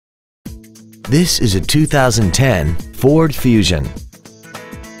This is a 2010 Ford Fusion.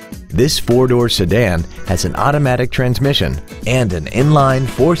 This four-door sedan has an automatic transmission and an inline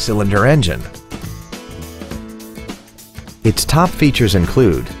four-cylinder engine. Its top features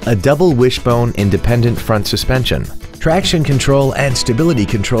include a double wishbone independent front suspension, traction control and stability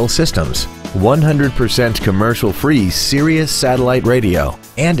control systems, 100% commercial-free Sirius satellite radio,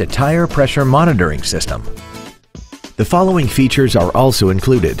 and a tire pressure monitoring system. The following features are also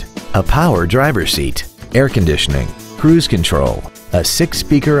included: a power driver's seat, air conditioning, cruise control, a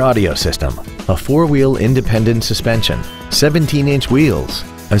 6-speaker audio system, a 4-wheel independent suspension, 17-inch wheels,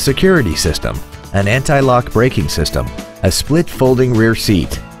 a security system, an anti-lock braking system, a split folding rear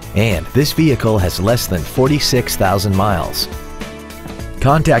seat, and this vehicle has less than 46,000 miles.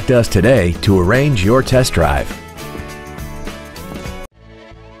 Contact us today to arrange your test drive.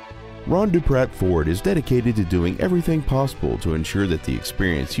 Ron DuPratt Ford is dedicated to doing everything possible to ensure that the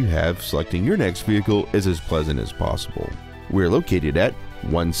experience you have selecting your next vehicle is as pleasant as possible. We're located at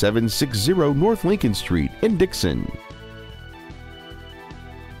 1760 North Lincoln Street in Dixon.